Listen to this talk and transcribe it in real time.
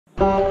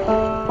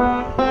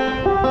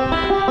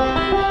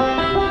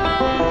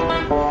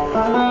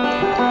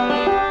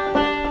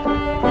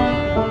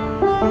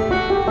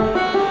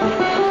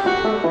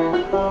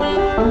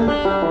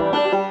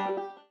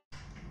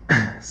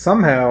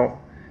Somehow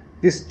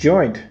this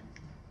joint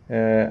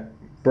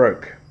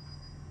broke.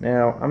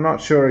 Now I'm not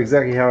sure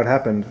exactly how it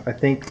happened. I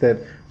think that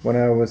when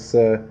I was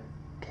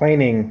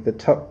planing the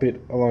top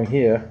bit along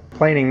here,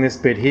 planing this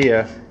bit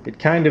here, it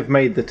kind of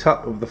made the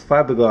top of the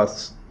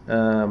fiberglass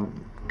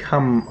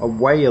come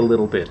away a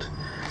little bit,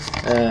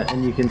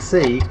 and you can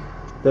see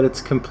that it's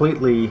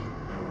completely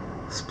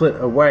split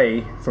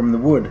away from the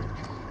wood.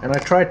 And I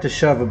tried to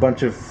shove a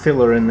bunch of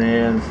filler in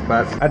there,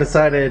 but I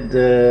decided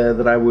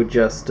that I would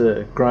just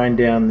grind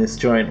down this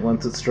joint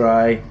once it's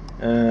dry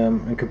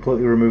and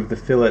completely remove the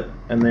fillet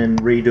and then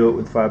redo it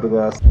with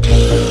fiberglass.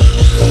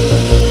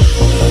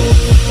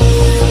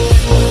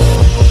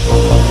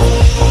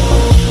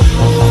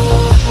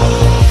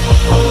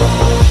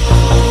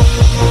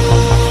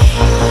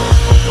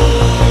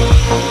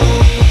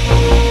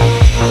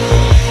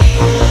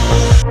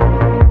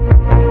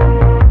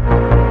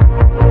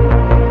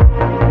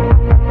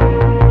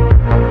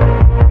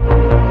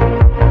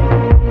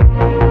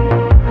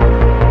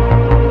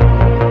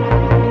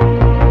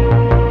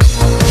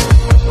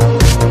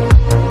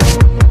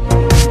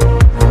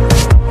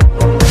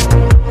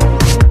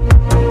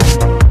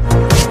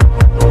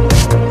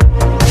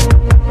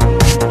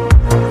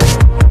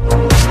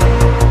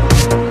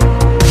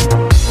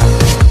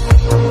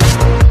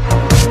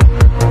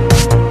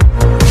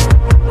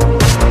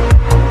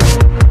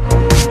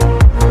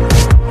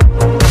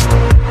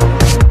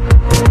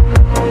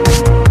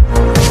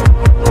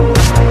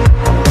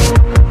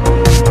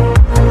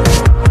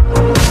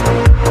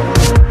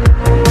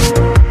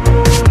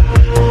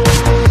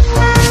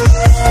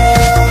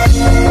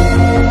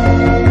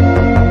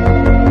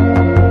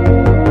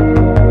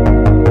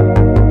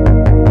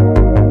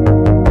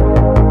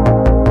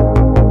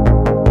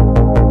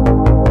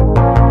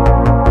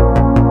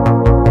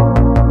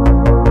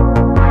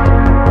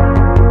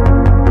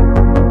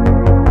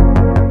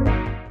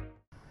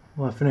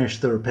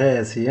 Finished the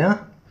repairs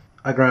here.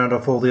 I ground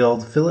off all the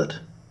old fillet,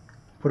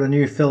 put a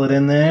new fillet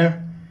in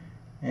there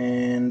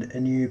and a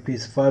new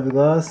piece of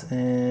fiberglass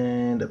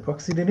and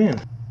epoxied it in.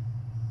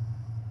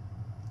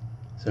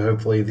 So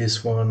hopefully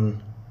this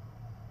one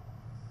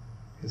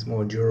is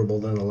more durable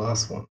than the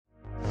last one.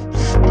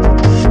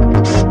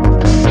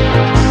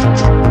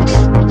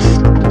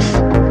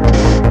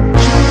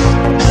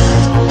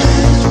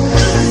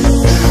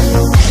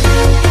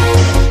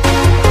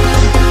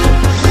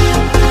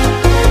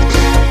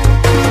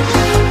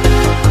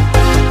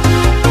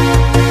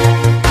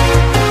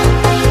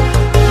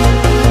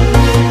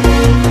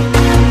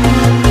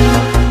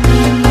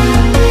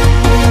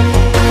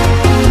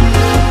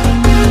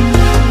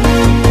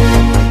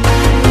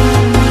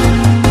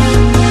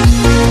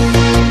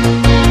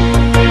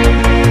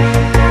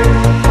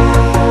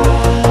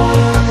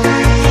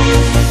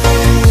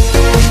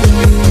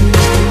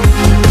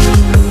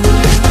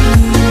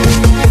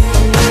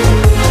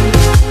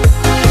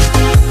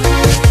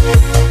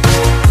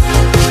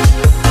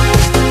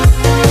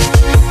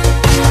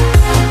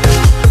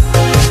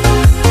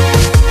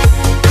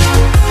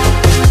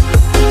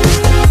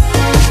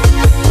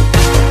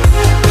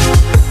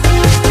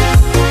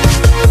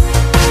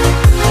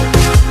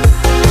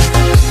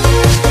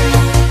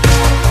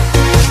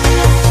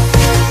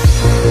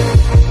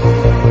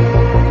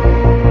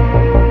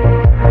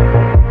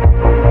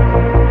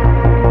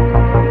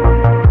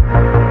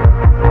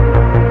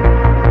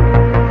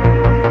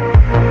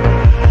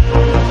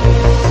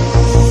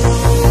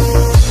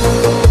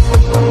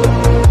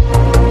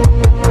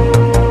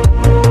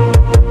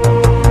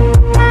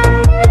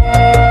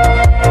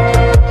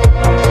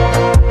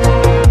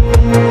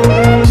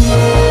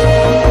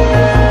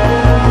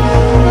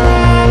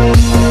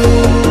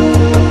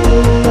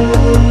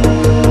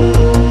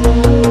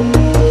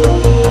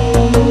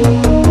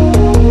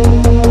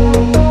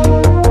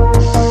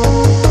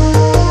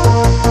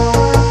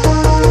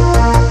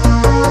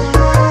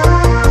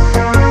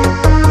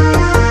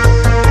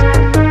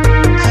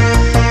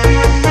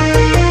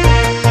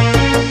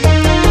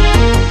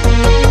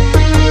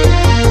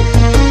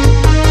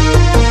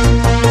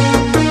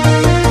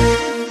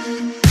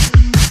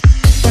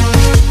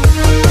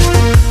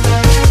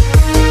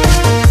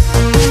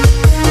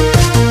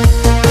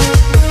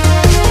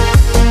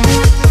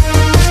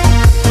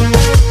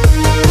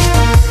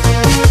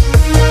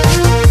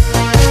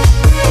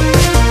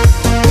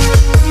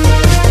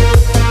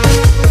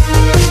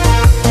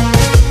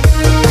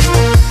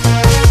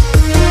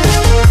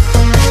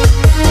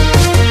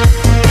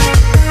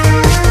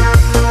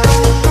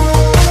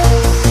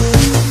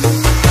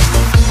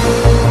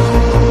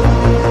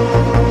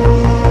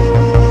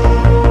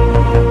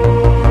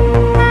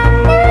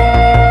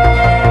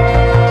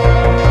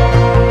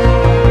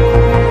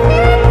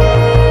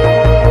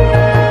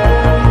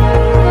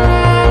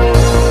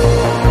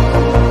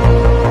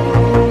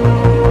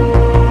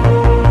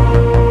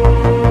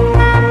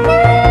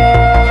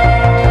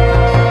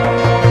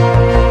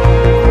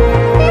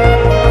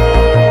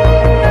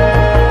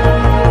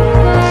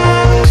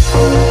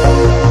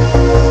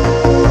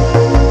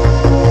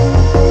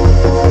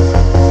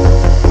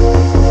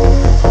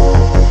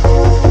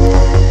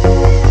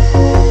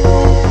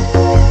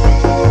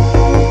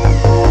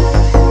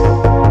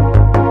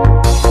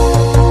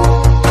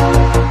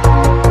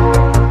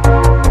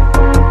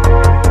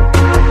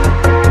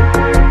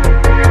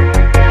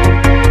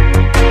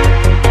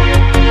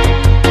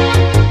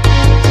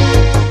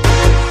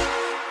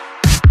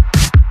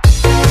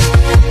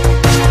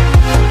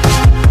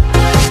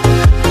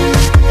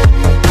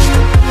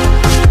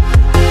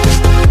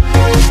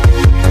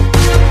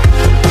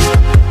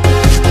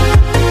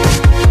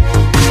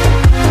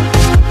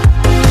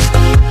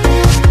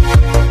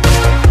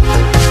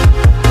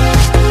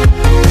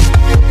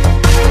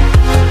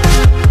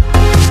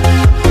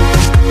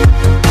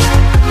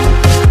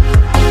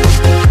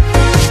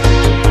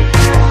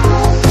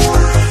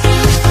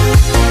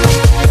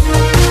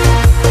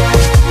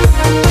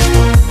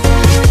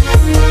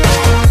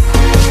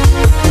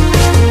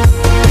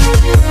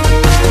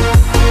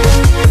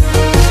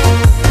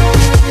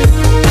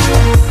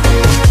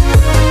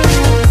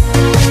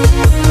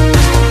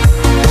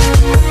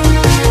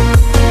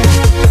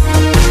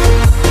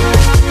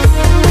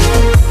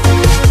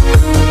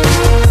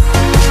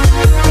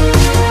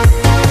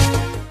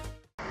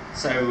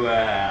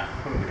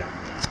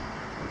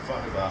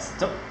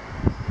 Top.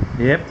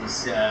 Yep.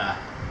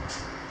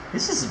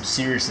 This is some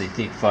seriously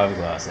thick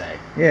fiberglass, eh?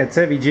 Yeah, it's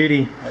heavy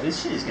duty. Oh,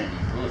 this shit is going to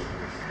be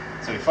bulletproof.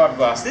 So we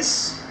fiberglass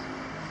this.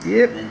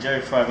 Yep. And then Joe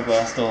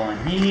fiberglassed all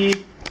in here.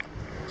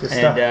 Just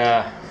And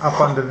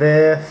up under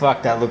there.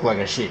 fuck, that looked like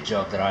a shit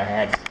job that I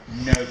had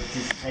no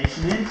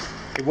participation in.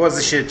 It was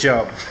a shit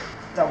job.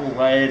 Double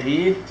layered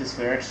here, just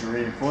for extra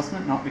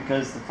reinforcement, not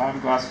because the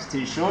fiberglass was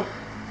too short,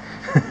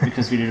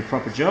 because we did a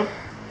proper job.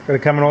 Got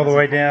it coming all the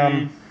way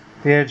down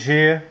the edge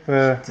here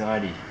for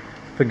Tidy.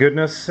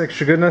 goodness,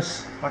 extra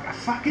goodness. Like a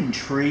fucking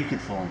tree could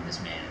fall on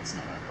this man, it's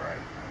not gonna break.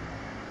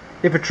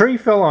 If a tree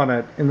fell on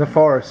it in the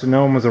forest and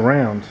no one was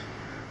around,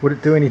 would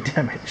it do any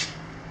damage?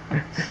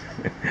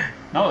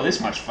 Not with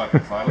this much fucking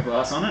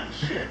fiberglass on it.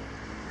 Shit.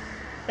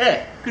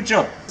 Yeah, good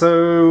job.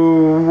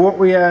 So what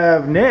we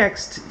have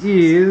next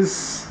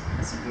is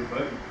That's a good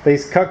boat.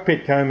 these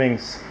cockpit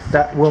combings.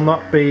 That will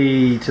not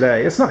be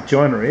today. It's not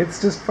joinery, it's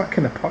just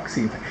fucking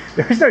epoxy.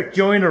 There is no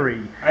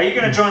joinery. Are you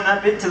gonna join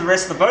that bit to the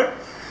rest of the boat?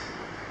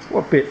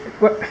 What bit?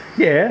 What?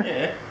 Yeah.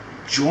 Yeah.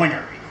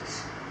 Joinery.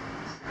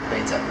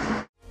 Beta.